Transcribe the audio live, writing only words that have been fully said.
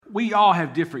we all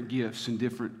have different gifts and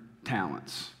different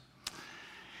talents.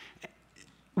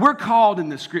 We're called in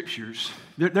the Scriptures.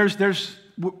 There's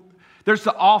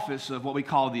the office of what we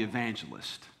call the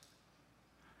evangelist.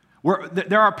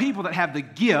 There are people that have the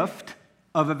gift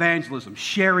of evangelism,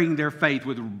 sharing their faith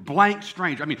with blank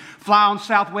strangers. I mean, fly on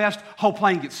Southwest, whole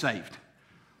plane gets saved.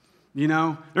 You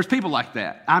know, there's people like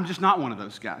that. I'm just not one of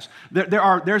those guys.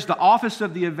 There's the office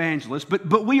of the evangelist,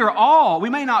 but we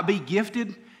may not be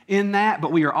gifted in that,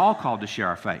 but we are all called to share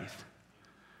our faith.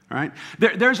 Right?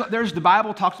 There's the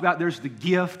Bible talks about there's the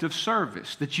gift of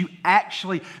service, that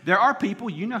there are people,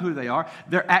 you know who they are,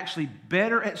 they're actually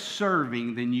better at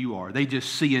serving than you are. They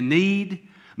just see a need.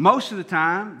 Most of the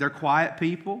time, they're quiet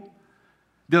people.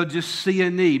 They'll just see a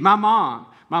need. My mom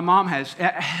has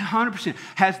 100%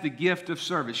 has the gift of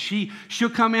service. She'll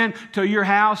come in to your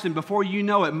house, and before you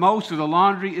know it, most of the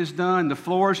laundry is done, the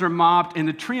floors are mopped, and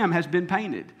the trim has been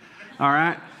painted. All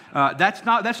right?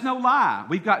 That's no lie.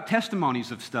 We've got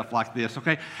testimonies of stuff like this,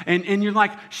 okay? And you're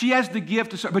like, she has the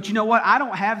gift of service. But you know what? I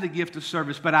don't have the gift of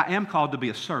service, but I am called to be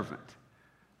a servant,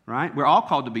 right? We're all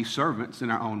called to be servants in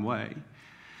our own way.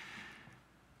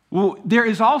 Well, there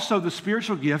is also the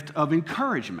spiritual gift of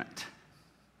encouragement.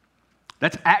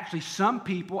 That's actually, some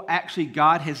people,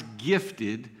 God has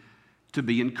gifted to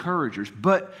be encouragers.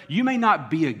 But God may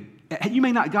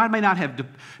not have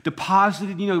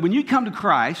deposited, when you come to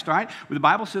Christ, right? Well, the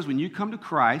Bible says when you come to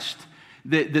Christ,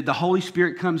 that the Holy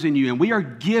Spirit comes in you, and we are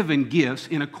given gifts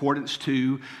in accordance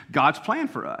to God's plan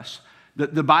for us.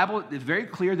 The Bible is very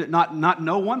clear that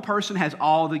no one person has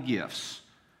all the gifts,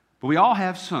 but we all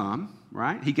have some,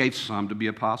 right? He gave some to be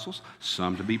apostles,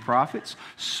 some to be prophets,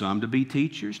 some to be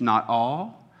teachers, not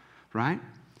all, right?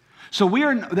 So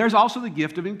there's also the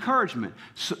gift of encouragement.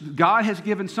 So God has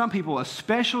given some people a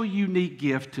special, unique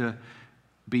gift to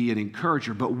be an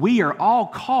encourager, but we are all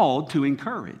called to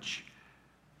encourage,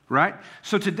 right?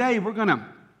 So today we're going to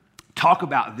talk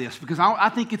about this because I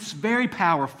think it's very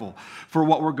powerful for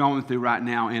what we're going through right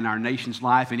now in our nation's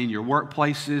life and in your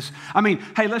workplaces. I mean,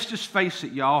 hey, let's just face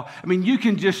it, y'all. I mean, you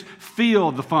can just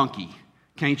feel the funky,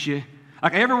 can't you?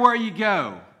 Like everywhere you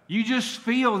go, you just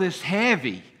feel this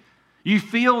heavy. You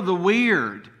feel the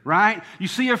weird, right? You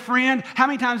see a friend. How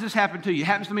many times this happened to you? It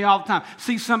happens to me all the time.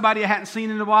 See somebody I hadn't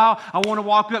seen in a while. I want to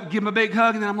walk up, give them a big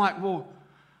hug, and then I'm like, well,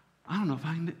 I don't know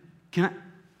if can I?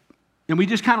 And we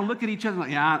just kind of look at each other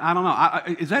like, yeah, I don't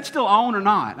know. Is that still on or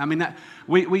not? I mean,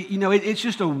 it's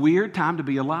just a weird time to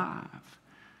be alive.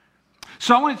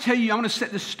 So I want to tell you, I want to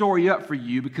set this story up for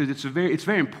you because it's a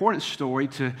very important story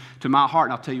to my heart,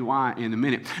 and I'll tell you why in a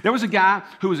minute. There was a guy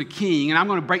who was a king, and I'm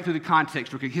going to break through the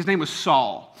context real quick. His name was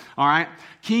Saul, all right?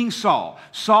 King Saul.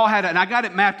 Saul and I got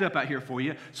it mapped up out here for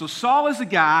you. So Saul is a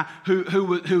guy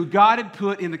who God had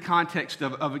put in the context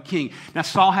of a king. Now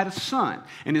Saul had a son,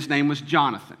 and his name was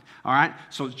Jonathan. All right,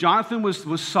 so Jonathan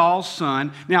was Saul's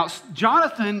son. Now,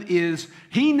 Jonathan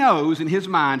he knows in his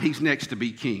mind he's next to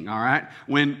be king, all right?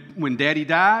 When daddy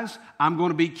dies, I'm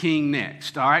going to be king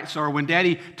next, all right? So when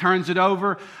daddy turns it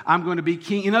over, I'm going to be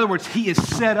king. In other words, he is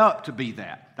set up to be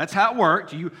that. That's how it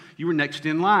worked. You were next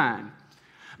in line.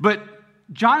 But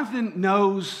Jonathan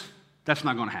knows that's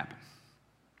not going to happen.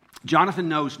 Jonathan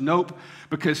knows nope,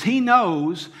 because he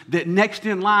knows that next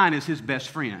in line is his best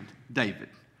friend, David.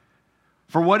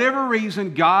 For whatever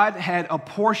reason, God had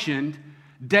apportioned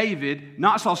David,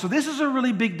 not Saul. So this is a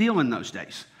really big deal in those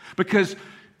days because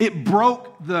it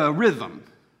broke the rhythm,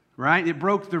 right? It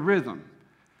broke the rhythm.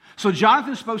 So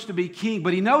Jonathan's supposed to be king,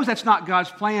 but he knows that's not God's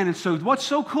plan. And so what's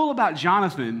so cool about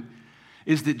Jonathan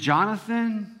is that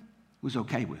Jonathan was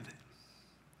okay with it.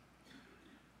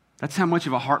 That's how much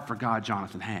of a heart for God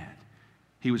Jonathan had.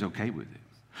 He was okay with it.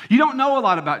 You don't know a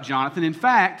lot about Jonathan. In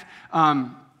fact,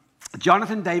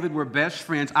 Jonathan and David were best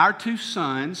friends. Our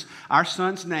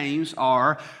sons' names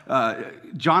are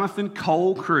Jonathan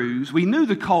Cole Cruz. We knew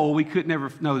the Cole, we could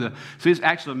never know so it's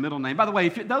actually a middle name. By the way,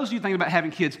 those of you thinking about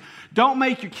having kids, don't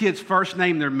make your kids' first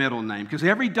name their middle name, because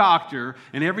every doctor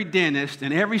and every dentist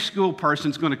and every school person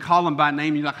is going to call them by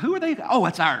name. You're like, who are they? Oh,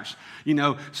 it's ours.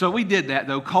 So we did that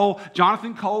though.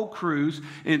 Jonathan Cole Cruz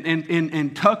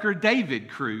and Tucker David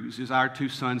Cruz is our two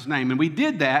sons' name. And we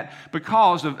did that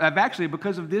because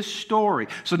of this story.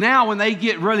 So now when they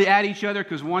get really at each other,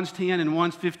 because one's 10 and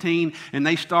one's 15, and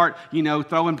they start,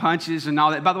 throwing punches and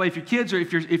all that. By the way,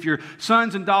 if your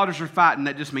sons and daughters are fighting,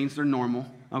 that just means they're normal.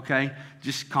 Okay?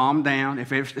 Just calm down.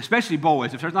 Especially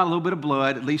boys. If there's not a little bit of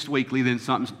blood, at least weekly, then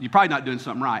you're probably not doing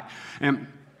something right.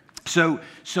 So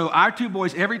our two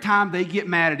boys, every time they get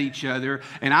mad at each other,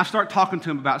 and I start talking to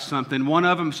them about something, one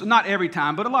of them, not every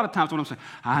time, but a lot of times, one of them say,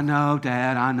 "I know,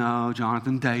 Dad, I know,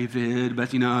 Jonathan, David,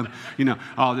 but you know,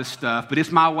 all this stuff." But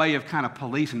it's my way of kind of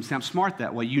policing. See, I'm smart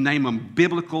that way. You name them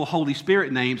biblical Holy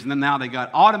Spirit names, and then now they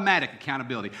got automatic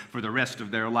accountability for the rest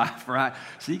of their life, right?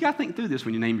 So you got to think through this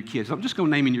when you name your kids. I'm just going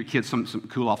to naming your kids some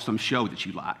cool off some show that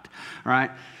you liked,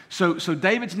 right? So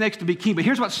David's next to be king, but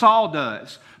here's what Saul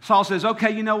does. Saul says,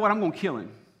 "Okay, you know what? I'm going to kill him.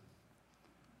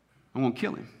 I'm going to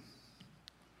kill him.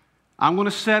 I'm going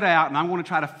to set out and I'm going to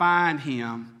try to find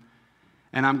him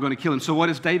and I'm going to kill him." So what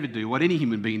does David do? What any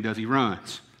human being does, he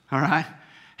runs, all right?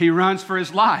 He runs for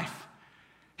his life.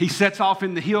 He sets off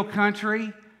in the hill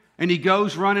country and he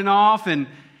goes running off, and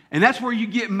that's where you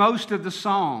get most of the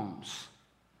Psalms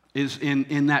is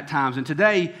in that times. And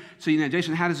today, so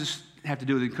Jason, how does this have to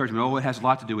do with encouragement? Oh, it has a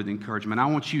lot to do with encouragement. I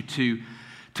want you to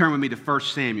turn with me to 1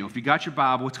 Samuel. If you got your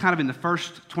Bible, it's kind of in the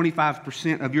first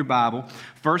 25% of your Bible.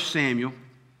 1 Samuel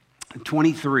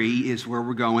 23 is where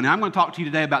we're going. And I'm going to talk to you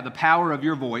today about the power of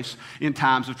your voice in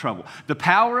times of trouble. The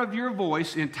power of your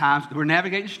voice in times, we're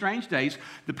navigating strange days,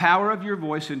 the power of your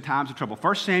voice in times of trouble.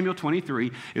 1 Samuel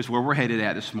 23 is where we're headed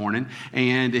at this morning.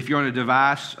 And if you're on a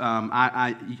device, if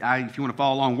you want to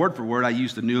follow along word for word, I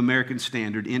use the New American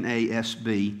Standard,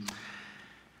 NASB.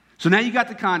 So now you got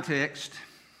the context.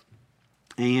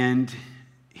 And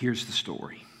here's the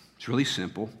story. It's really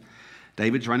simple.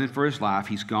 David's running for his life.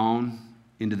 He's gone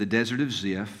into the desert of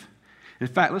Ziph. In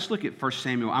fact, let's look at 1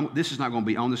 Samuel. This is not going to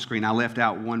be on the screen. I left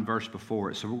out one verse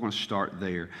before it, so we're going to start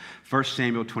there. 1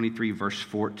 Samuel 23, verse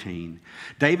 14.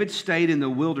 David stayed in the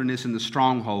wilderness in the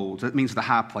strongholds. That means the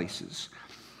high places.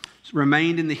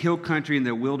 Remained in the hill country in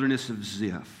the wilderness of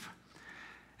Ziph.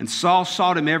 And Saul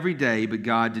sought him every day, but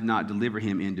God did not deliver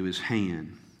him into his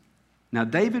hand. Now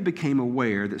David became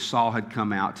aware that Saul had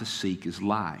come out to seek his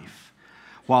life,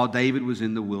 while David was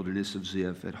in the wilderness of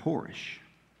Ziph at Horish.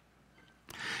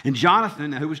 And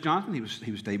Jonathan, now who was Jonathan?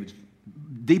 He was David's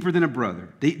deeper than a brother,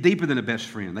 deeper than a best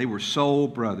friend. They were soul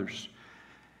brothers.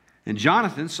 And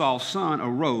Jonathan, Saul's son,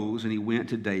 arose and he went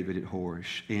to David at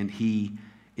Horish, and he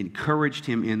encouraged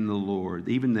him in the Lord.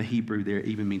 Even the Hebrew there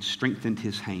even means strengthened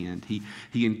his hand.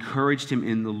 He encouraged him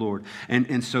in the Lord.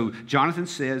 And so Jonathan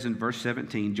says in verse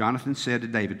 17, Jonathan said to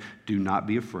David, "Do not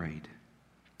be afraid,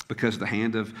 because the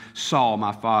hand of Saul,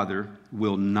 my father,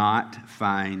 will not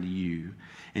find you.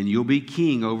 And you'll be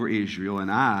king over Israel,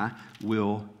 and I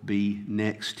will be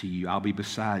next to you. I'll be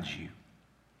beside you.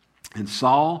 And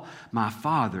Saul, my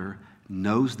father,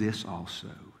 knows this also."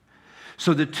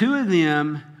 So the two of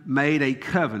them made a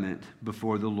covenant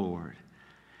before the Lord.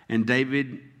 And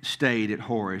David stayed at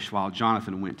Horish while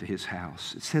Jonathan went to his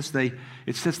house. It says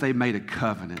they made a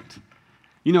covenant.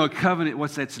 You know, a covenant,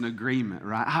 that's an agreement,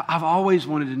 right? I've always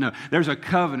wanted to know. There's a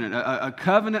covenant, a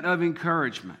covenant of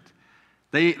encouragement.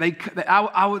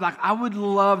 I would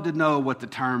love to know what the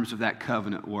terms of that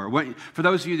covenant were. For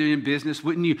those of you that are in business,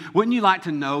 wouldn't you like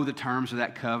to know the terms of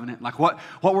that covenant? Like what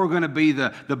were going to be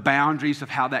the boundaries of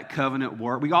how that covenant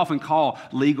worked? We often call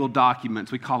legal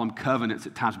documents, we call them covenants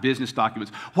at times, business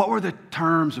documents. What were the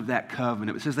terms of that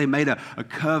covenant? It says they made a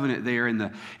covenant there in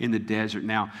the desert.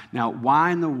 Now,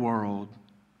 why in the world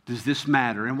does this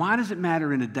matter? And why does it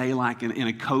matter in a day like in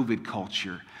a COVID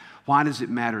culture? Why does it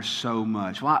matter so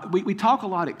much? Well, we talk a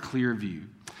lot at Clearview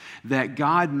that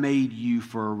God made you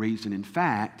for a reason. In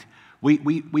fact, we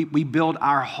build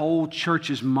our whole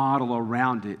church's model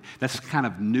around it. That's kind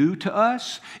of new to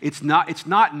us. It's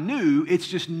not new. It's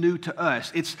just new to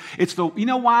us. You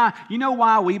know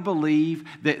why we believe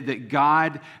that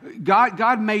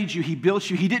God made you. He built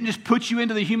you. He didn't just put you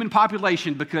into the human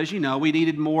population because we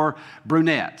needed more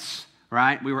brunettes.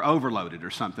 Right? We were overloaded or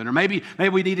something. Or maybe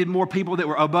we needed more people that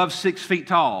were above 6 feet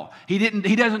tall. He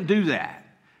doesn't do that.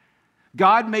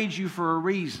 God made you for a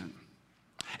reason.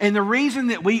 And the reason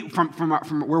that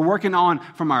we're working on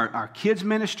from our kids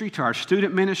ministry to our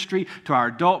student ministry to our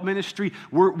adult ministry,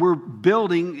 we're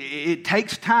building, it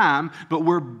takes time, but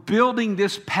we're building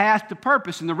this path to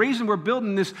purpose. And the reason we're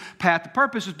building this path to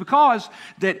purpose is because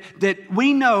that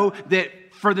we know that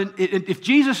if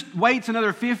Jesus waits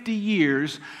another 50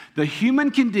 years, the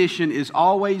human condition is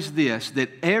always this, that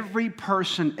every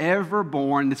person ever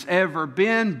born, that's ever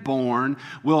been born,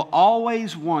 will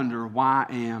always wonder, why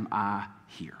am I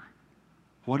here?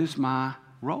 What is my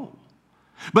role?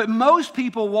 But most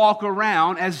people walk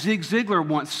around, as Zig Ziglar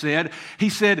once said, he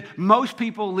said, most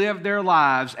people live their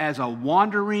lives as a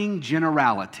wandering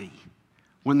generality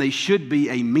when they should be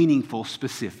a meaningful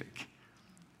specific.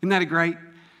 Isn't that great?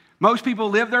 Most people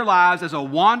live their lives as a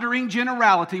wandering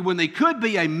generality when they could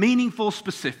be a meaningful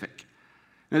specific.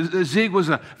 Zig was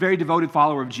a very devoted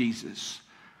follower of Jesus.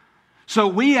 So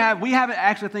we have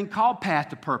actually a thing called Path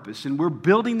to Purpose, and we're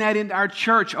building that into our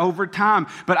church over time.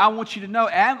 But I want you to know,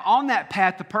 on that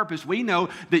path to purpose, we know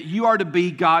that you are to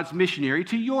be God's missionary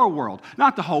to your world.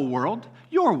 Not the whole world,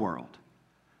 your world.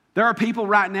 There are people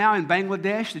right now in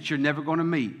Bangladesh that you're never going to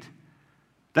meet.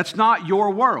 That's not your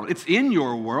world. It's in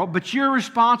your world, but you're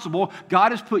responsible.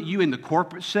 God has put you in the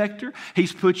corporate sector.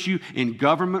 He's put you in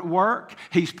government work.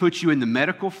 He's put you in the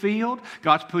medical field.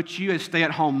 God's put you as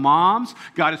stay-at-home moms.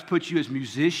 God has put you as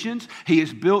musicians. He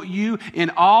has built you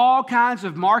in all kinds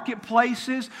of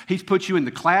marketplaces. He's put you in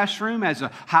the classroom as a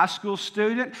high school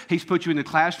student. He's put you in the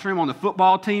classroom on the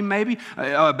football team, maybe,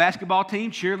 a basketball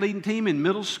team, cheerleading team in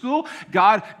middle school.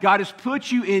 God has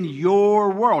put you in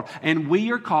your world, and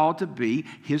we are called to be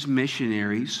His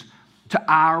missionaries to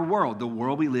our world, the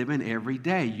world we live in every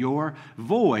day. Your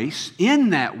voice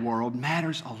in that world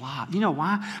matters a lot. You know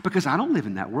why? Because I don't live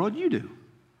in that world, you do.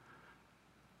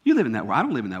 You live in that world. I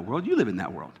don't live in that world, you live in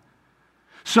that world.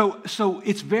 So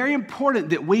it's very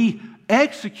important that we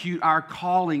execute our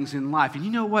callings in life. And you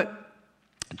know what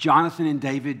Jonathan and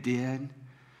David did?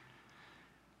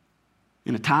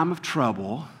 In a time of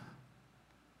trouble,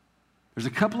 there's a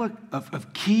couple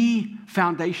of key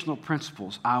foundational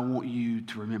principles I want you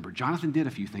to remember. Jonathan did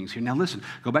a few things here. Now listen,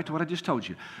 go back to what I just told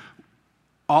you.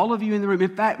 All of you in the room,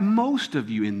 in fact, most of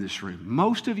you in this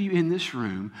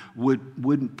room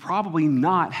would probably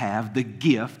not have the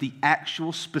gift, the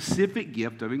actual specific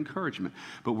gift of encouragement,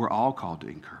 but we're all called to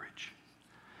encourage.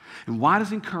 And why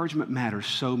does encouragement matter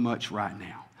so much right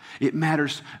now? It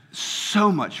matters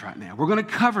so much right now. We're going to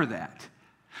cover that.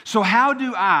 So how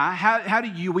do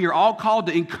you, we are all called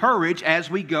to encourage as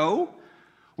we go.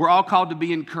 We're all called to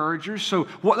be encouragers. So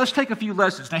let's take a few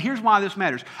lessons. Now here's why this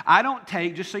matters.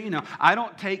 Just so you know, I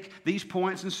don't take these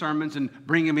points and sermons and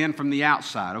bring them in from the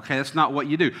outside, okay? That's not what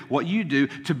you do. What you do,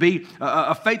 to be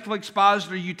a faithful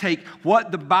expositor, you take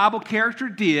what the Bible character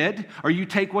did, or you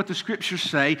take what the Scriptures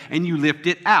say, and you lift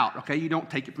it out, okay? You don't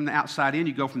take it from the outside in,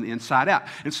 you go from the inside out.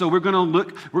 And so we're going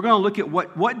to look at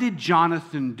what did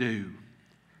Jonathan do?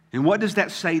 And what does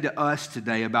that say to us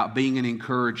today about being an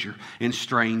encourager in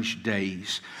strange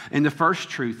days? And the first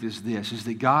truth is this, is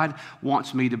that God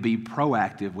wants me to be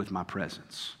proactive with my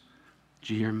presence.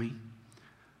 Did you hear me?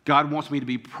 God wants me to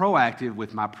be proactive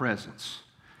with my presence.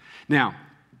 Now,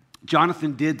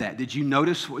 Jonathan did that. Did you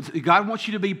notice? God wants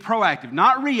you to be proactive,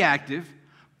 not reactive,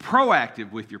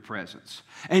 proactive with your presence.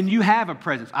 And you have a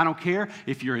presence. I don't care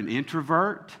if you're an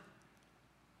introvert.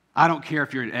 I don't care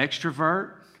if you're an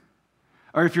extrovert.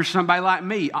 Or if you're somebody like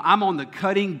me, I'm on the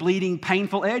cutting, bleeding,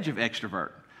 painful edge of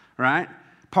extrovert, right?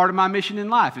 Part of my mission in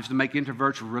life is to make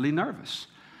introverts really nervous,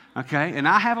 okay? And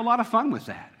I have a lot of fun with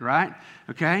that, right?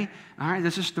 Okay? All right,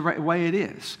 this is the way it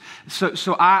is.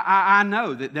 So I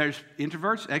know that there's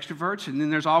introverts, extroverts, and then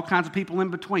there's all kinds of people in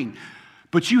between.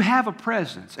 But you have a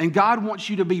presence, and God wants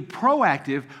you to be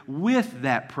proactive with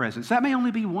that presence. That may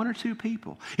only be one or two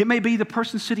people. It may be the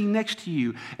person sitting next to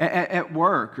you at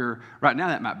work, or right now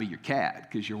that might be your cat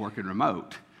because you're working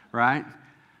remote, right?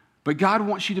 But God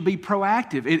wants you to be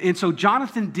proactive. And so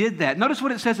Jonathan did that. Notice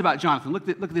what it says about Jonathan. Look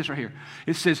at this right here.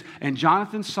 It says, and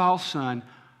Jonathan, Saul's son,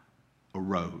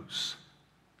 arose.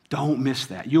 Don't miss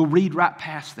that. You'll read right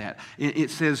past that. It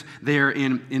says there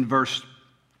in verse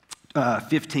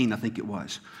 15, I think it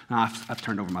was. I've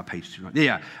turned over my page too much.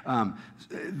 Yeah,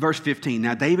 verse 15.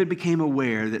 Now David became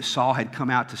aware that Saul had come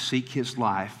out to seek his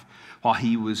life while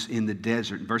he was in the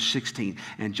desert. Verse 16.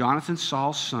 And Jonathan,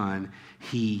 Saul's son,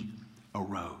 he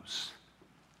arose.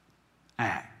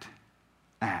 Act.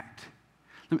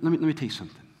 Let me tell you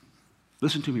something.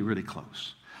 Listen to me really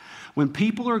close. When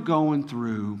people are going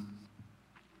through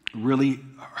really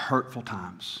hurtful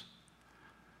times,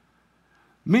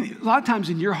 a lot of times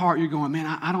in your heart, you're going, man,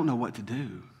 I don't know what to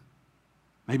do.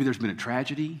 Maybe there's been a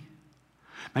tragedy.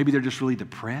 Maybe they're just really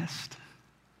depressed.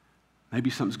 Maybe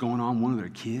something's going on with one of their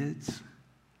kids.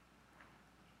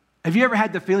 Have you ever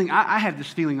had the feeling, I have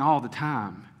this feeling all the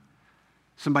time.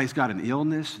 Somebody's got an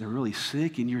illness, they're really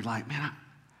sick, and you're like, man,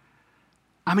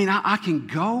 I can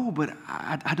go, but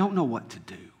I don't know what to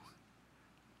do.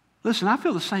 Listen, I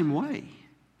feel the same way.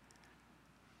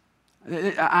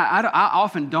 I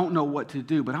often don't know what to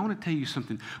do, but I want to tell you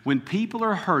something. When people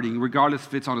are hurting, regardless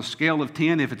if it's on a scale of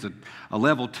 10, if it's a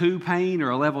level 2 pain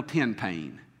or a level 10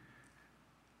 pain,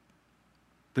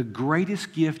 the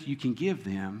greatest gift you can give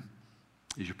them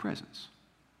is your presence.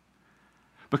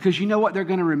 Because you know what they're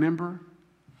going to remember?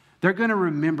 They're going to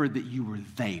remember that you were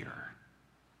there.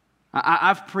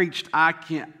 I've preached,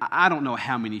 I don't know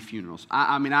how many funerals.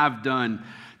 I've done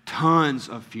tons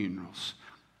of funerals.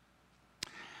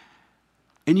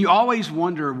 And you always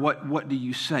wonder, what do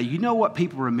you say? You know what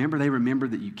people remember? They remember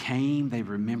that you came. They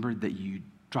remembered that you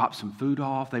dropped some food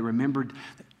off. They remember,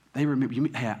 hey, let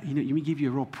me give you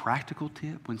a real practical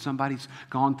tip when somebody's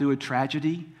gone through a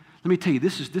tragedy. Let me tell you,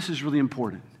 this is really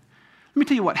important. Let me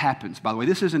tell you what happens, by the way.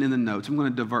 This isn't in the notes. I'm going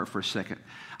to divert for a second.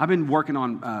 I've been working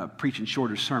on preaching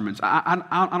shorter sermons. I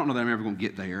don't know that I'm ever going to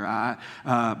get there.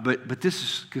 But this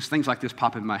is, because things like this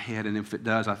pop in my head, and if it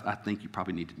does, I think you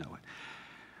probably need to know it.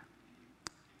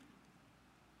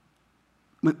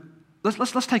 But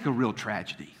let's take a real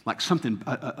tragedy, like something,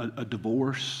 a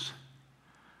divorce,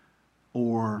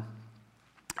 or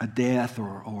a death,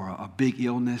 or a big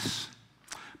illness.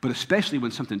 But especially when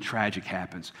something tragic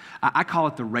happens. I call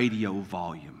it the radio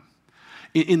volume.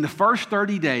 In the first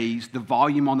 30 days, the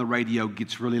volume on the radio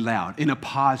gets really loud in a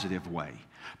positive way.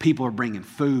 People are bringing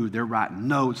food, they're writing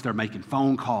notes, they're making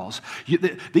phone calls.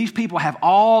 These people have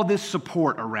all this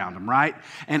support around them, right?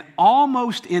 And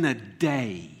almost in a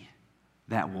day,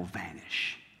 that will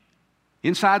vanish.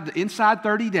 Inside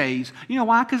 30 days. You know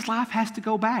why? Because life has to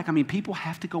go back. I mean, people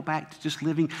have to go back to just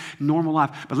living normal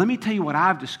life. But let me tell you what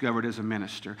I've discovered as a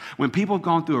minister. When people have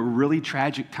gone through a really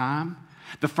tragic time,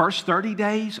 the first 30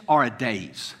 days are a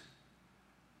daze.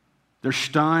 They're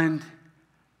stunned.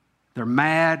 They're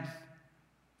mad.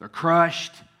 They're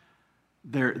crushed.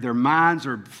 Their minds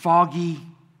are foggy.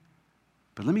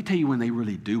 But let me tell you when they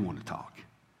really do want to talk.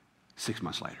 6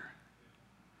 months later.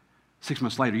 6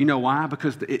 months later. You know why?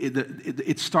 Because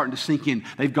it's starting to sink in.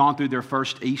 They've gone through their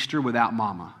first Easter without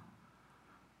mama.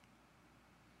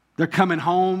 They're coming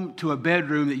home to a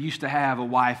bedroom that used to have a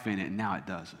wife in it, and now it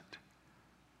doesn't.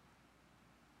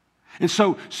 And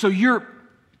so you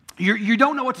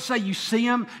don't know what to say. You see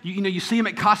them, you see them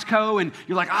at Costco, and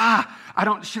you're like,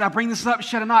 should I bring this up?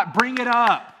 Should I not? Bring it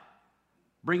up.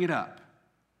 Bring it up.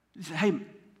 You say, hey,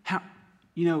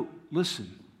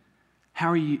 listen. How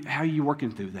are you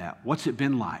working through that? What's it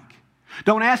been like?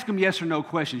 Don't ask them yes or no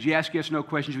questions. You ask yes or no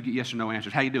questions, you'll get yes or no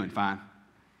answers. How you doing? Fine.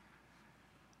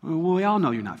 Well, we all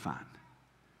know you're not fine.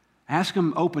 Ask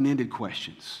them open-ended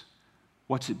questions.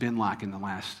 What's it been like in the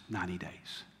last 90 days?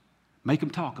 Make them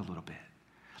talk a little bit.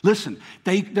 Listen,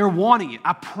 they're wanting it.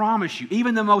 I promise you,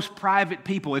 even the most private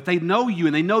people, if they know you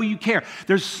and they know you care,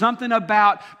 there's something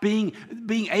about being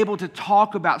able to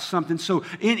talk about something. So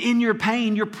in your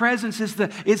pain, your presence is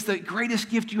the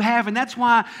greatest gift you have. And that's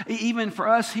why even for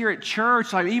us here at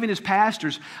church, like even as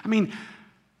pastors, I mean,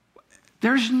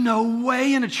 there's no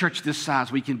way in a church this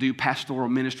size we can do pastoral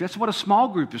ministry. That's what a small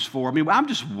group is for. I mean, I'm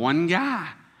just one guy.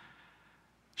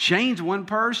 Shane's one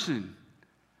person.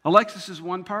 Alexis is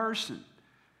one person.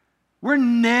 We're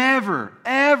never,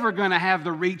 ever going to have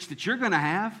the reach that you're going to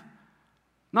have.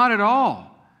 Not at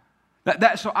all.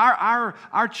 So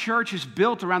our church is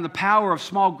built around the power of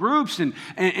small groups,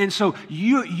 and so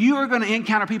you are going to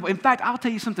encounter people. In fact, I'll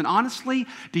tell you something honestly.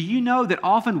 Do you know that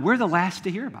often we're the last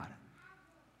to hear about it?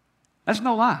 That's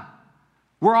no lie.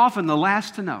 We're often the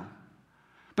last to know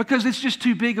because it's just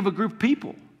too big of a group of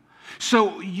people.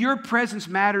 So your presence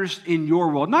matters in your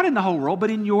world, not in the whole world, but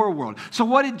in your world. So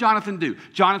what did Jonathan do?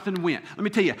 Jonathan went. Let me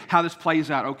tell you how this plays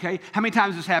out, okay? How many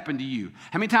times has this happened to you?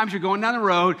 How many times you're going down the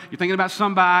road, you're thinking about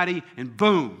somebody, and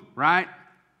boom, right?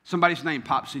 Somebody's name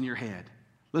pops in your head.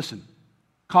 Listen,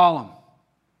 call them.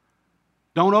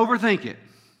 Don't overthink it.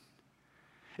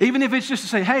 Even if it's just to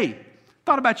say, hey,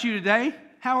 thought about you today.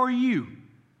 How are you?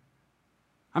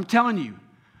 I'm telling you,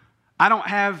 I don't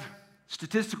have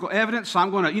statistical evidence, so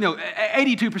I'm going to,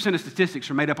 82% of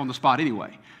statistics are made up on the spot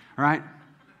anyway, all right?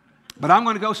 But I'm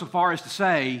going to go so far as to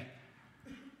say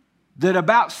that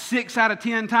about 6 out of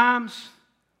 10 times,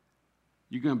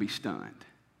 you're going to be stunned.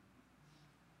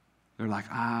 They're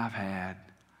like, I've had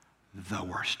the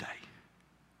worst day.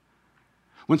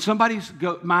 When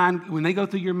when they go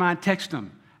through your mind, text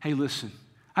them, hey, listen,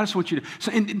 I just want you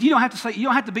to, and you don't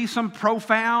have to be some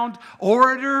profound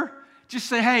orator. Just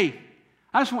say, hey,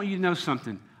 I just want you to know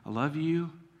something. I love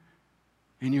you,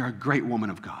 and you're a great woman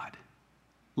of God.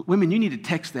 Women, you need to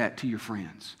text that to your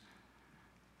friends.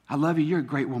 I love you, you're a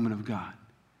great woman of God.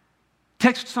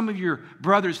 Text some of your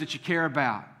brothers that you care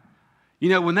about.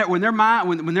 When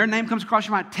their name comes across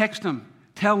your mind, text them.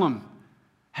 Tell them,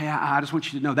 hey, I just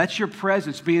want you to know that's your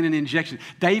presence being an injection.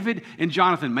 David and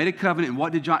Jonathan made a covenant,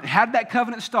 and how did that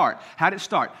covenant start? How did it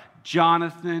start?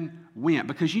 Jonathan went.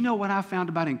 Because you know what I found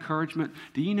about encouragement?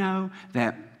 Do you know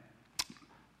that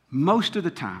most of the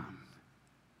time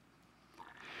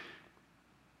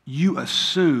you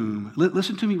assume,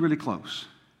 listen to me really close.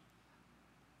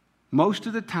 Most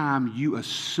of the time you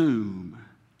assume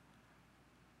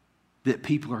that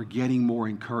people are getting more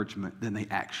encouragement than they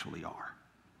actually are.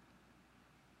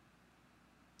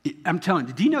 I'm telling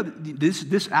you, do you know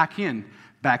this? I can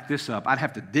back this up. I'd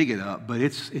have to dig it up, but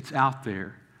it's out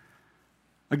there.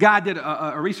 A guy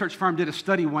a research firm did a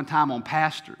study one time on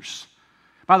pastors.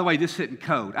 By the way, this isn't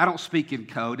code. I don't speak in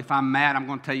code. If I'm mad, I'm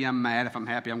going to tell you I'm mad. If I'm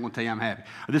happy, I'm going to tell you I'm happy.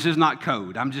 This is not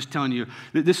code. I'm just telling you,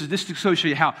 this is to show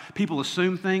you how people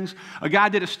assume things. A guy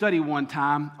did a study one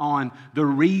time on the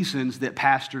reasons that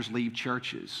pastors leave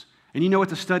churches. And you know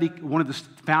what one of the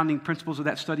founding principles of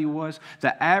that study was?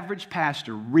 The average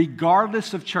pastor,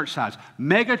 regardless of church size,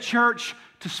 mega church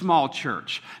to small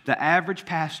church, the average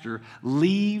pastor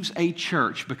leaves a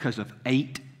church because of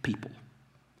 8 people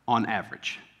on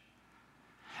average.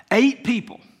 8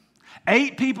 people.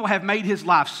 8 people have made his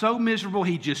life so miserable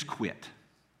he just quit.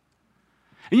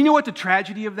 And you know what the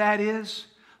tragedy of that is?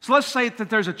 So let's say that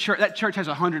there's a church, that church has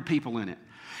 100 people in it.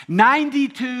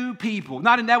 92 people,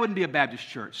 that wouldn't be a Baptist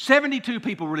church. 72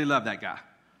 people really love that guy.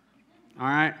 All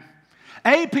right?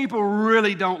 8 people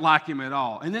really don't like him at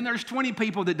all. And then there's 20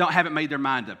 people that haven't made their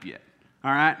mind up yet.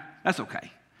 All right? That's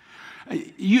okay.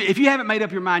 If you haven't made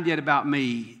up your mind yet about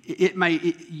me, it's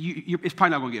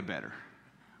probably not going to get better.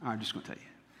 All right, I'm just going to tell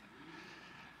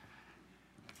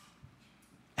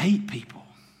you. 8 people.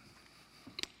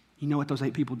 You know what those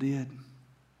 8 people did?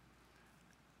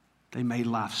 They made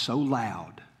life so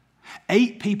loud.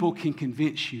 8 people can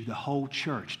convince you the whole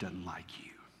church doesn't like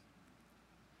you.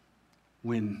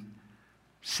 When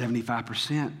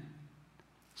 75%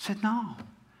 said, no,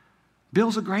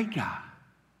 Bill's a great guy.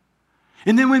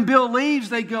 And then when Bill leaves,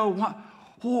 they go,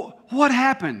 what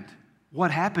happened? What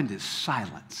happened is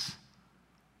silence.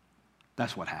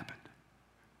 That's what happened.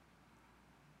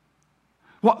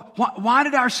 Why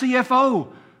did our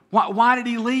CFO, why did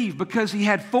he leave? Because he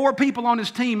had 4 people on his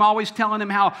team always telling him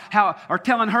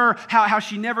telling her how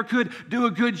she never could do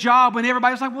a good job, and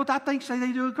everybody's like, well, I think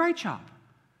they do a great job.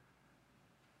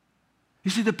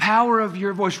 You see the power of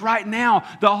your voice. Right now,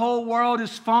 the whole world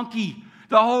is funky.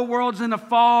 The whole world's in a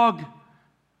fog.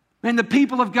 And the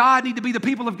people of God need to be the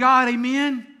people of God.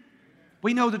 Amen?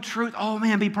 We know the truth. Oh,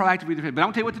 man, be proactive with your faith. But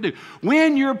I'm going to tell you what to do.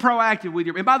 When you're proactive with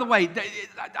your... And by the way,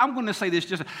 I'm going to say this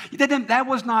just... That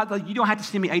was not... You don't have to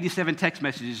send me 87 text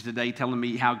messages today telling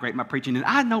me how great my preaching is.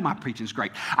 I know my preaching's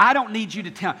great. I don't need you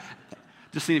to tell...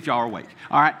 Just seeing if y'all are awake.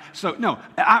 All right? So, no,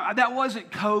 that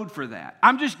wasn't code for that.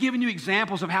 I'm just giving you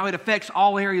examples of how it affects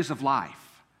all areas of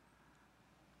life.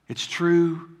 It's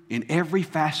true in every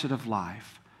facet of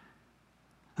life.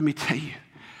 Let me tell you.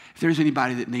 If there's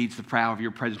anybody that needs the power of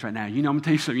your presence right now, I'm going to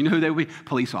tell you something. You know who they will be?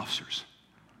 Police officers.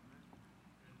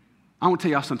 I want to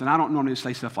tell y'all something. I don't normally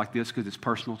say stuff like this because it's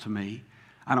personal to me.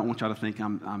 I don't want y'all to think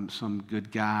I'm some good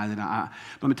guy. But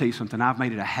let me tell you something. I've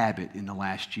made it a habit in the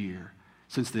last year,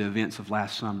 since the events of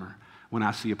last summer, when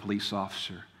I see a police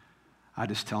officer, I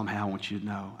just tell them, hey, I want you to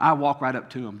know. I walk right up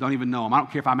to them. Don't even know them. I don't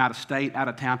care if I'm out of state, out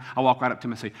of town. I walk right up to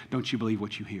them and say, don't you believe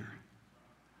what you hear?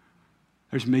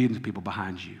 There's millions of people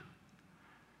behind you.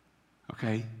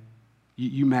 Okay?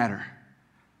 You matter.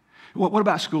 What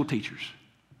about school teachers?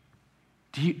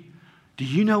 Do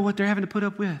you know what they're having to put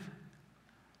up with?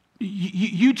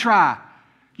 You try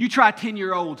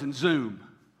 10-year-olds in Zoom.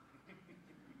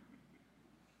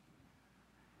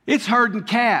 It's herding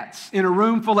cats in a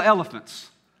room full of elephants.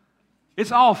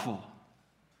 It's awful.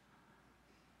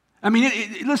 I mean,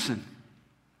 listen.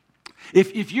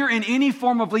 If you're in any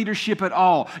form of leadership at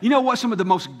all, you know what some of the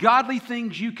most godly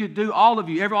things you could do, all of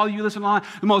you listen online,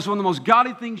 one of the most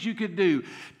godly things you could do,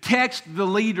 text the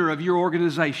leader of your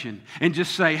organization and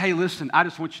just say, hey, listen, I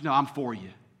just want you to know I'm for you.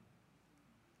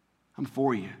 I'm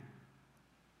for you.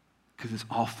 Because it's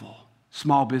awful.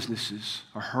 Small businesses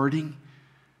are hurting.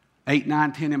 8,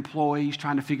 9, 10 employees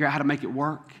trying to figure out how to make it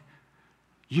work.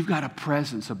 You've got a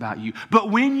presence about you.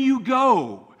 But when you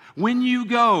go,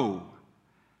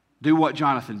 do what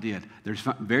Jonathan did. There's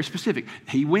very specific.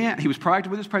 He was proactive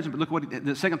with his presence, but look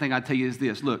the second thing I'd tell you is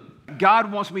this. Look,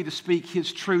 God wants me to speak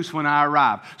his truths when I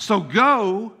arrive. So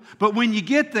go, but when you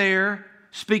get there,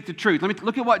 speak the truth.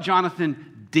 Look at what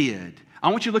Jonathan did.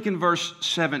 I want you to look in verse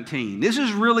 17. This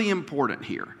is really important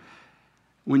here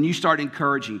when you start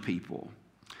encouraging people.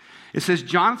 It says,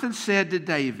 Jonathan said to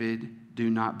David, do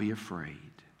not be afraid.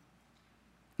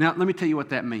 Now, let me tell you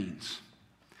what that means.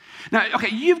 Now, okay,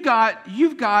 you've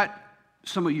got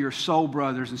some of your soul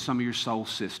brothers and some of your soul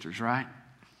sisters, right?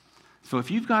 So if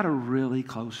you've got a really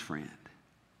close friend,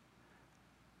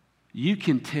 you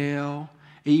can tell,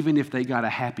 even if they got a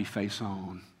happy face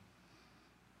on,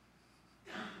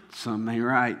 something ain't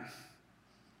right.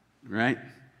 Right?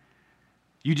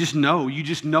 You just know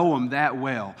them that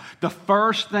well. The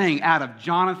first thing out of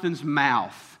Jonathan's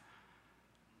mouth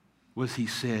was he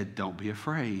said, don't be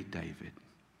afraid, David.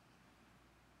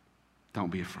 Don't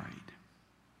be afraid.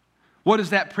 What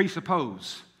does that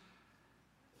presuppose?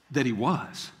 That he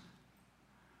was.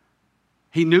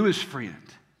 He knew his friend.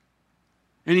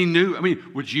 And he knew,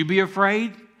 would you be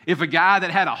afraid if a guy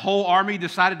that had a whole army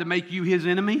decided to make you his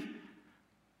enemy?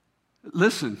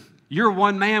 Listen, you're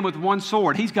one man with one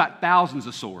sword. He's got thousands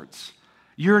of swords.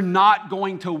 You're not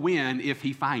going to win if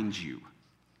he finds you.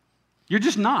 You're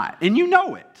just not, and you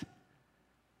know it.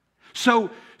 So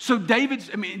David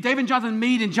and Jonathan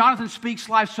meet, and Jonathan speaks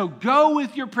life. So go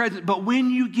with your presence, but when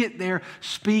you get there,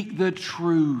 speak the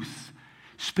truth.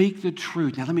 Speak the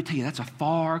truth. Now let me tell you, that's a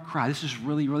far cry. This is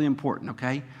really, really important,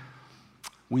 okay?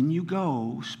 When you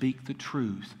go, speak the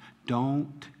truth.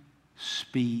 Don't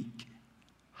speak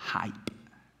hype.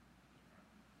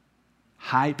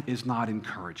 Hype is not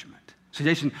encouragement. So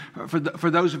Jason, for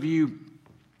those of you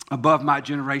above my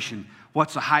generation,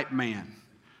 what's a hype man?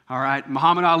 All right,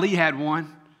 Muhammad Ali had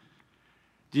one.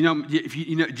 Do you know?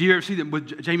 Do you ever see them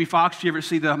with Jamie Foxx? Do you ever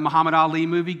see the Muhammad Ali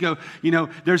movie?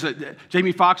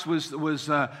 Jamie Foxx was Will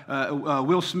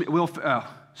Smith.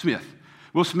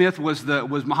 Will Smith was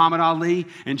Muhammad Ali,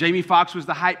 and Jamie Foxx was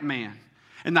the hype man.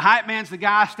 And the hype man's the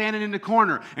guy standing in the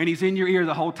corner, and he's in your ear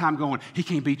the whole time going, "He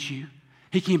can't beat you.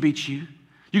 He can't beat you.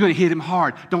 You're going to hit him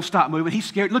hard. Don't stop moving. He's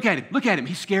scared. Look at him. Look at him.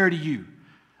 He's scared of you."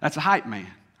 That's a hype man.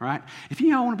 Right? If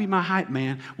you don't want to be my hype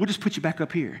man, we'll just put you back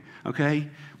up here, okay?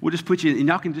 We'll just put you,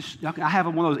 and I have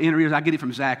one of those interviews. I get it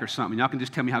from Zach or something. Y'all can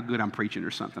just tell me how good I'm preaching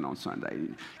or something on Sunday.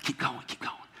 Keep going, keep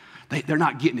going. They're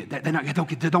not getting it.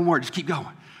 Don't worry, just keep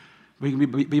going. We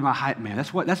can be my hype man. That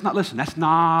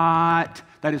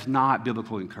is not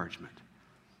biblical encouragement.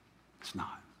 It's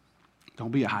not.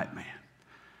 Don't be a hype man.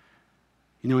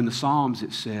 In the Psalms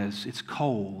it says it's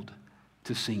cold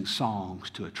to sing songs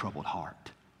to a troubled heart.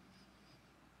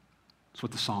 That's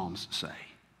what the Psalms say.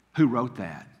 Who wrote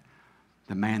that?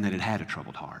 The man that had a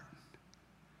troubled heart.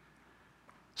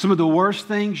 Some of the worst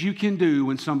things you can do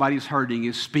when somebody's hurting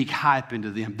is speak hype into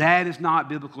them. That is not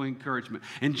biblical encouragement.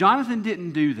 And Jonathan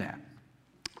didn't do that.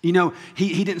 He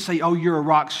didn't say, "Oh, you're a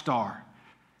rock star."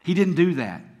 He didn't do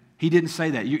that. He didn't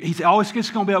say that. He said, "Oh, it's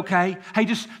just going to be okay. Hey,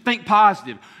 just think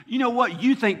positive." You know what?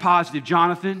 You think positive,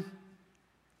 Jonathan.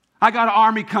 I got an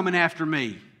army coming after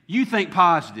me. You think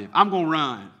positive. I'm going to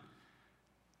run.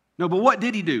 No, but what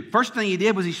did he do? First thing he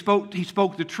did was he spoke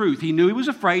the truth. He knew he was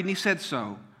afraid, and he said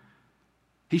so.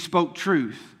 He spoke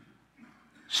truth.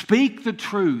 Speak the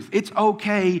truth. It's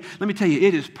okay. Let me tell you,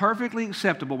 it is perfectly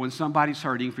acceptable when somebody's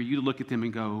hurting for you to look at them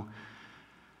and go,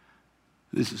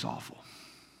 "This is awful.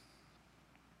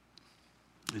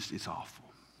 It's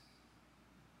awful."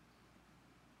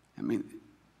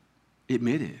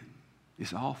 Admit it.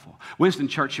 It's awful. Winston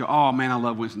Churchill, oh man, I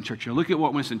love Winston Churchill. Look at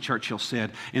what Winston Churchill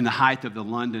said in the height of the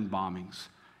London bombings.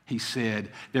 He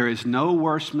said, "There is no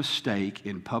worse mistake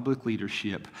in public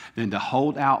leadership than to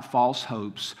hold out false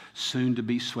hopes soon to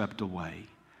be swept away.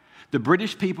 The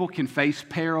British people can face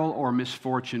peril or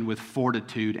misfortune with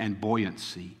fortitude and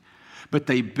buoyancy, but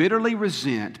they bitterly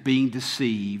resent being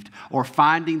deceived or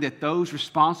finding that those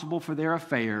responsible for their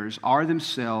affairs are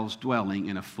themselves dwelling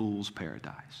in a fool's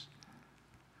paradise."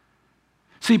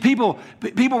 See, people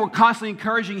were constantly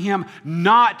encouraging him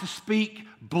not to speak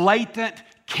blatant,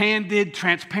 candid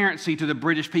transparency to the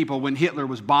British people when Hitler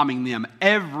was bombing them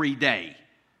every day.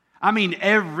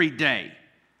 Every day.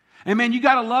 And man, you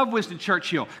got to love Winston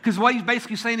Churchill, because what he's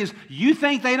basically saying is, you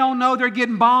think they don't know they're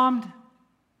getting bombed?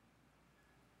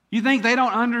 You think they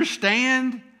don't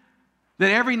understand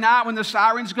that every night when the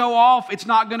sirens go off, it's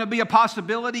not going to be a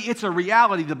possibility? It's a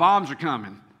reality. The bombs are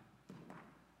coming.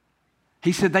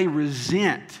 He said they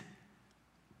resent.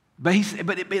 But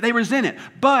they resent it.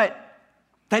 But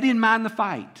they didn't mind the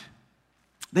fight.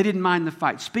 They didn't mind the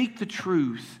fight. Speak the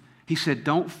truth. He said,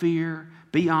 don't fear.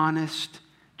 Be honest.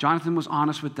 Jonathan was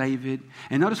honest with David.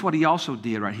 And notice what he also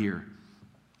did right here.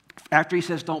 After he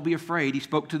says, don't be afraid, he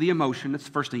spoke to the emotion. That's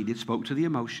the first thing he did, spoke to the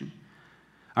emotion.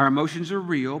 Our emotions are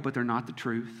real, but they're not the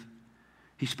truth.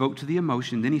 He spoke to the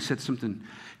emotion. Then he said something.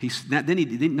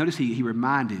 Notice he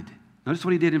reminded. Notice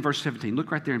what he did in verse 17.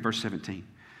 Look right there in verse 17.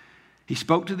 He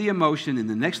spoke to the emotion, and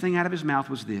the next thing out of his mouth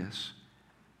was this: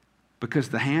 because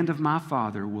the hand of my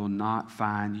Father will not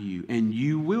find you, and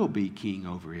you will be king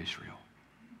over Israel.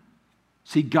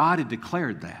 See, God had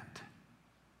declared that.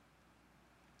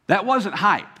 That wasn't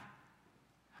hype.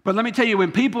 But let me tell you,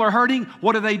 when people are hurting,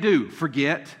 what do?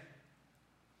 Forget.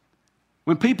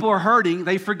 When people are hurting,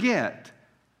 they forget.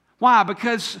 Why?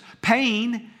 Because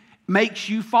pain makes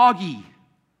you foggy.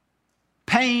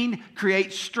 Pain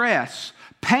creates stress.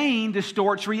 Pain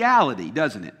distorts reality,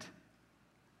 doesn't it?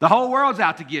 The whole world's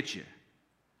out to get you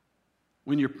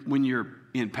when you're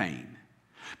in pain.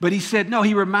 But he said, no,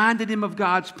 he reminded him of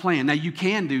God's plan. Now, you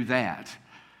can do that.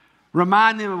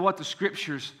 Remind them of what the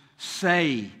Scriptures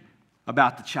say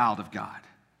about the child of God.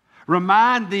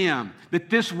 Remind them that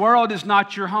this world is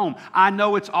not your home. I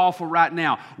know it's awful right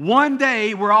now. One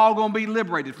day, we're all going to be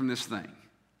liberated from this thing.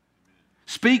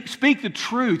 Speak the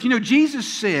truth. You know, Jesus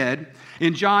said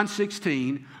in John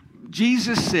 16,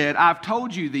 Jesus said, I've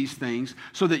told you these things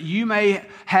so that you may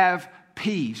have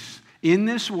peace. In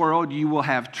this world you will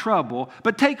have trouble,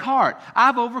 but take heart.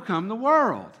 I've overcome the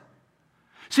world.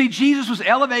 See, Jesus was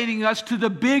elevating us to the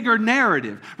bigger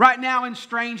narrative. Right now in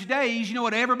strange days, you know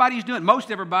what everybody's doing? Most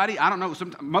everybody, I don't know,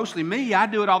 mostly me, I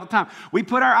do it all the time. We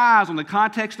put our eyes on the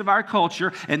context of our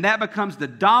culture, and that becomes the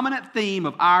dominant theme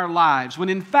of our lives, when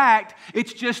in fact,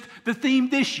 it's just the theme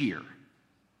this year.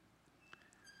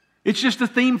 It's just the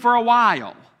theme for a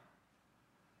while.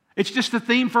 It's just the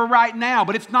theme for right now,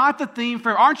 but it's not the theme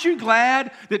for... Aren't you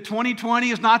glad that 2020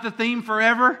 is not the theme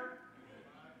forever?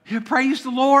 Yeah, praise the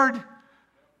Lord.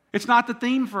 It's not the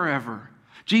theme forever.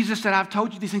 Jesus said, I've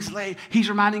told you these things. He's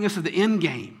reminding us of the end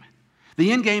game.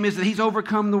 The end game is that He's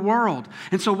overcome the world.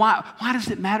 And so why does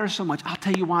it matter so much? I'll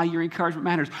tell you why your encouragement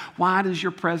matters. Why does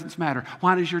your presence matter?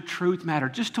 Why does your truth matter?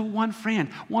 Just to one friend,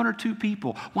 one or two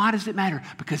people. Why does it matter?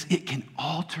 Because it can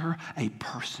alter a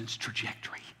person's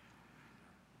trajectory.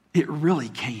 It really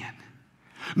can.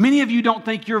 Many of you don't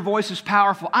think your voice is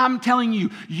powerful. I'm telling you,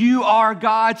 you are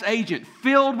God's agent,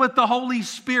 filled with the Holy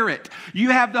Spirit. You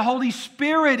have the Holy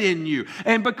Spirit in you.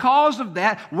 And because of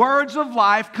that, words of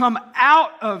life come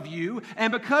out of you.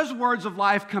 And because words of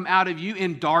life come out of you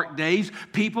in dark days,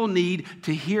 people need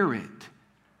to hear it.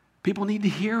 People need to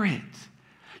hear it.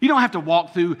 You don't have to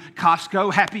walk through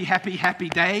Costco, happy, happy, happy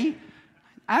day.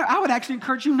 I would actually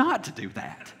encourage you not to do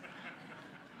that.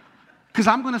 Because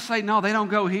I'm going to say, no, they don't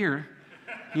go here.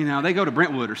 You know, they go to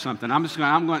Brentwood or something. I'm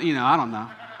going, you know, I don't know.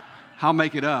 I'll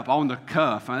make it up on the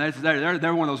cuff.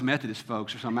 They're one of those Methodist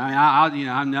folks or something. I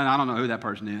don't know who that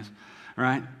person is,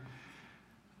 right?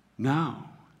 No.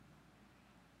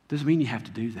 Doesn't mean you have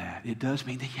to do that. It does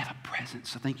mean that you have a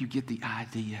presence. I think you get the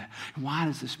idea. Why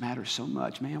does this matter so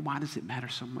much, man? Why does it matter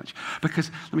so much?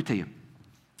 Because, let me tell you,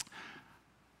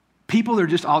 people are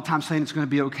just all the time saying it's going to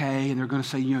be okay, and they're going to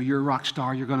say, you know, you're a rock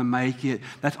star, you're going to make it.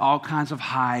 That's all kinds of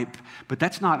hype, but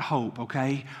that's not hope,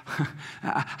 okay?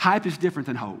 Hype is different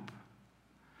than hope.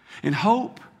 And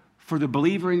hope, for the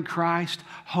believer in Christ,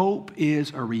 hope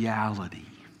is a reality.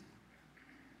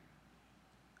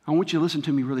 I want you to listen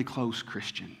to me really close,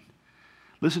 Christian.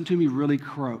 Listen to me really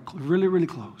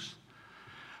close.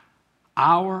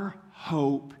 Our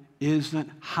hope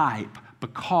isn't hype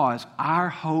because our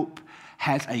hope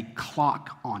has a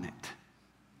clock on it.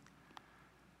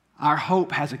 Our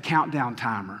hope has a countdown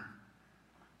timer.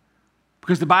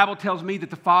 Because the Bible tells me that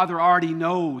the Father already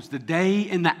knows the day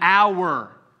and the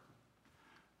hour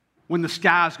when the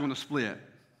sky is going to split.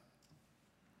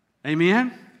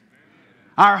 Amen?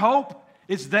 Our hope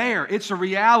is there. It's a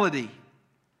reality.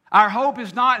 Our hope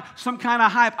is not some kind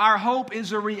of hype. Our hope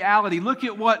is a reality. Look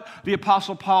at what the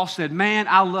Apostle Paul said. Man,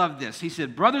 I love this. He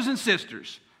said, brothers and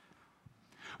sisters,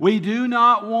 we do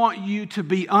not want you to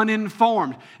be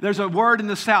uninformed. There's a word in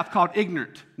the South called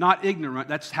ignorant, not ignorant.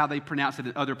 That's how they pronounce it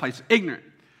in other places. Ignorant,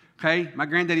 okay? My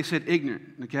granddaddy said ignorant,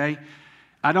 okay?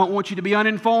 I don't want you to be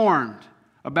uninformed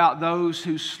about those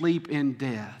who sleep in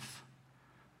death,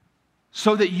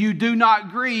 so that you do not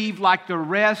grieve like the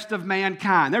rest of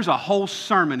mankind. There's a whole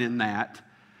sermon in that,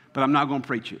 but I'm not going to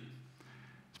preach it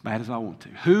as bad as I want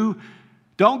to.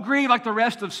 Don't grieve like the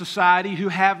rest of society who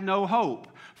have no hope.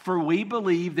 For we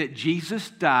believe that Jesus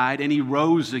died and He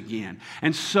rose again.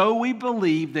 And so we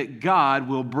believe that God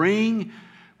will bring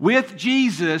with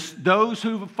Jesus those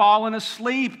who have fallen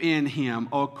asleep in Him.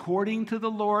 According to the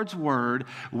Lord's word,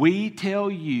 we tell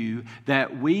you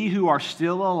that we who are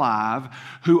still alive,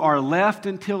 who are left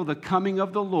until the coming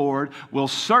of the Lord, will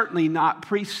certainly not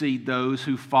precede those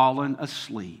who've fallen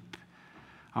asleep.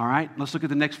 All right, let's look at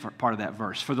the next part of that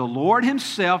verse. For the Lord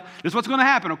Himself, this is what's going to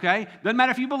happen, okay? Doesn't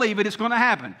matter if you believe it, it's going to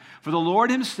happen. For the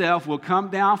Lord Himself will come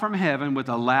down from heaven with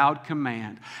a loud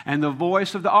command, and the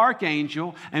voice of the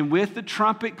archangel, and with the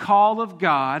trumpet call of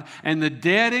God, and the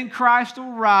dead in Christ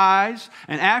will rise.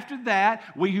 And after that,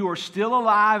 we who are still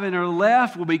alive and are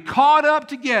left will be caught up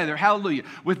together, hallelujah,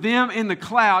 with them in the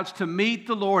clouds to meet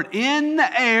the Lord in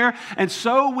the air, and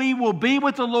so we will be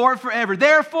with the Lord forever.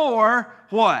 Therefore,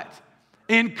 what?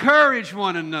 Encourage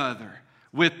one another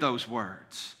with those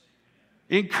words.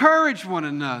 Encourage one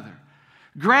another.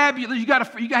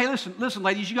 Listen,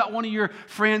 ladies, you got one of your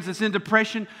friends that's in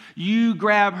depression. You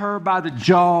grab her by the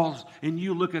jaws and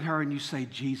you look at her and you say,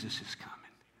 Jesus is coming.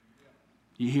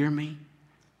 You hear me?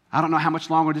 I don't know how much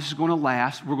longer this is going to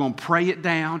last. We're going to pray it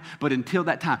down, but until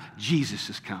that time, Jesus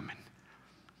is coming.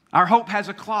 Our hope has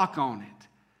a clock on it.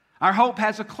 Our hope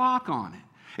has a clock on it.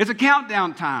 It's a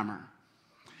countdown timer.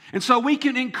 And so we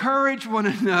can encourage one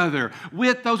another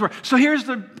with those words. So here's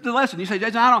the lesson. You say,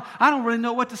 Jason, I don't really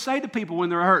know what to say to people when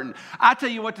they're hurting. I tell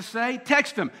you what to say.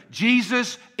 Text them.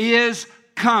 Jesus is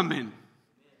coming.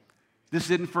 This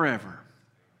isn't forever.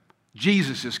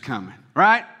 Jesus is coming,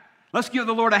 right? Let's give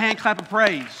the Lord a hand clap of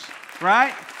praise,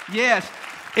 right? Yes.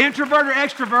 Introvert or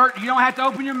extrovert, you don't have to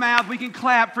open your mouth. We can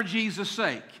clap for Jesus'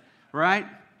 sake, right?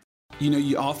 You know,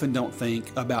 you often don't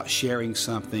think about sharing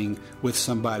something with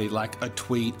somebody like a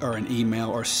tweet or an email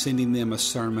or sending them a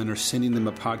sermon or sending them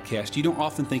a podcast. You don't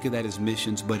often think of that as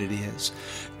missions, but it is.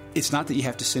 It's not that you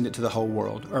have to send it to the whole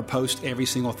world or post every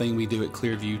single thing we do at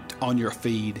Clearview on your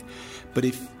feed. But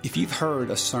if you've heard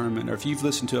a sermon or if you've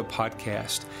listened to a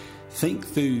podcast, think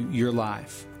through your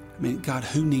life. I mean, God,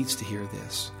 who needs to hear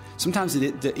this? Sometimes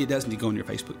it doesn't need to go on your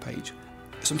Facebook page.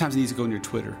 Sometimes it needs to go on your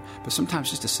Twitter. But sometimes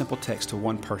just a simple text to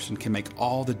one person can make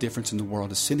all the difference in the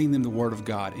world. Is sending them the Word of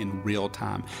God in real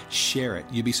time. Share it.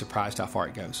 You'd be surprised how far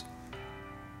it goes.